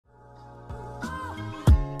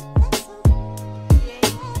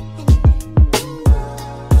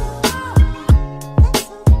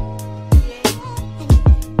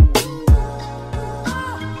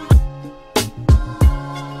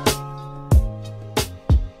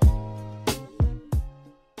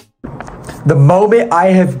The moment I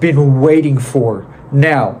have been waiting for.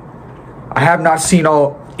 Now, I have not seen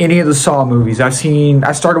any of the Saw movies. I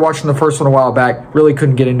started watching the first one a while back. Really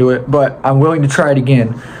couldn't get into it, but I'm willing to try it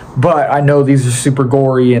again. But I know these are super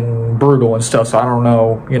gory and brutal and stuff, so I don't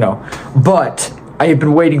know, you know. But I have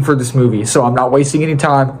been waiting for this movie, so I'm not wasting any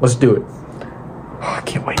time. Let's do it. Oh, I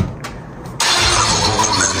can't wait.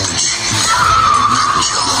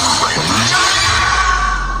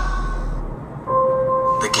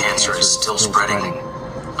 The cancer is still spreading.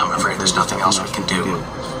 I'm afraid there's nothing else we can do.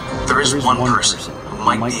 There is one person who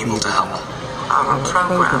might be able to help. Our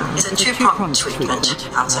program is a two-pronged treatment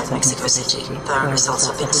outside Mexico City. The results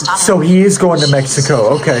have been stunning. So he is going to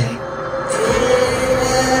Mexico, okay.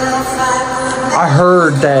 I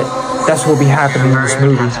heard that that's what will be happening in this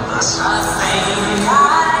movie.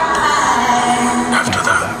 After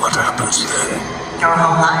that, what happens then? Your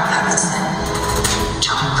whole life happens then.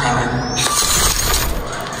 John Kramer.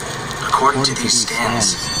 According to these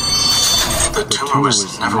scans, the tumor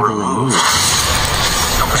was never removed.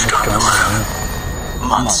 How much time do I have?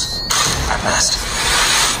 Months, at best.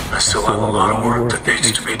 I still have a lot of work that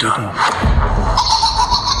needs to be done.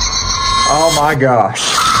 Oh my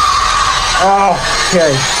gosh. Oh,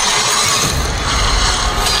 okay.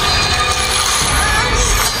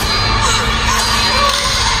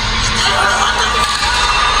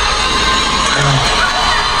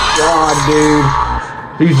 God, dude.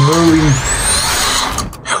 These movies.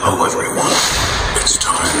 Hello, everyone. It's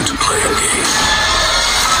time to play a game.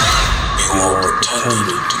 You all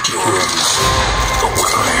pretended to join, but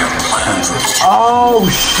what I have planned for you. Oh,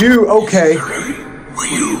 shoot. Okay. Were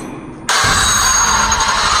you?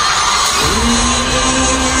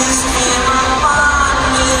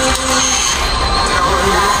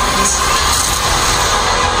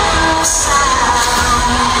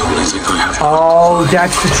 Oh,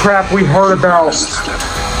 that's the trap we heard about.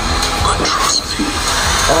 But trust me.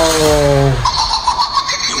 Oh.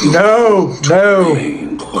 No, no.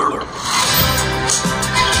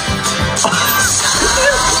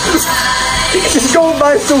 He's just going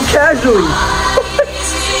by so casually.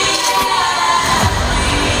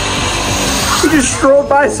 He just strolled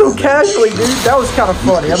by so casually, dude. That was kind of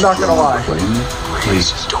funny, I'm not gonna lie.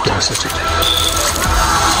 Please don't hesitate.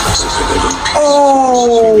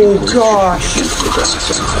 Oh, gosh.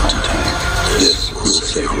 This will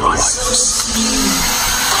save your life.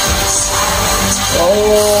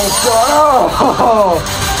 Oh, God.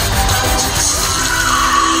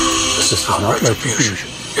 This is not retribution.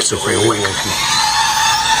 It's a reawakening.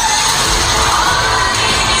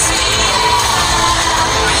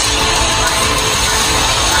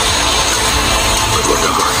 But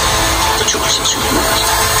remember, the choices you make.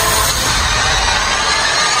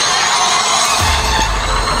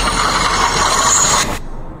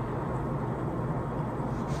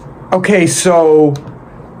 Okay, so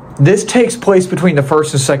this takes place between the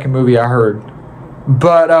first and second movie, I heard.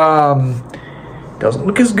 But, doesn't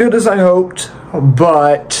look as good as I hoped,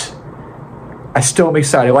 but I still am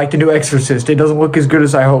excited. Like the new Exorcist, it doesn't look as good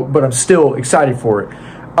as I hoped, but I'm still excited for it.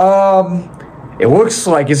 It looks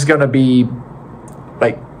like it's gonna be,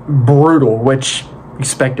 like, brutal, which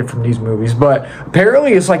expected from these movies, but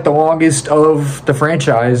apparently it's like the longest of the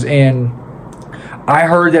franchise, and I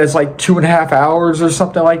heard that it's like 2.5 hours or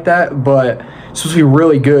something like that, but it's supposed to be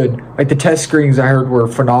really good. Like the test screenings I heard were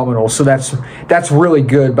phenomenal, so that's really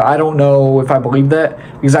good, but I don't know if I believe that,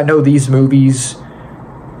 because I know these movies,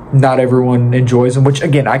 not everyone enjoys them, which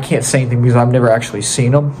again, I can't say anything because I've never actually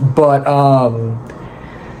seen them, but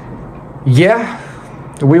yeah,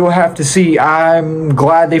 we will have to see. I'm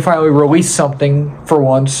glad they finally released something for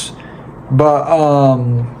once, but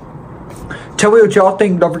tell me what y'all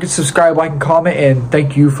think. Don't forget to subscribe, like, and comment, and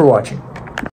thank you for watching.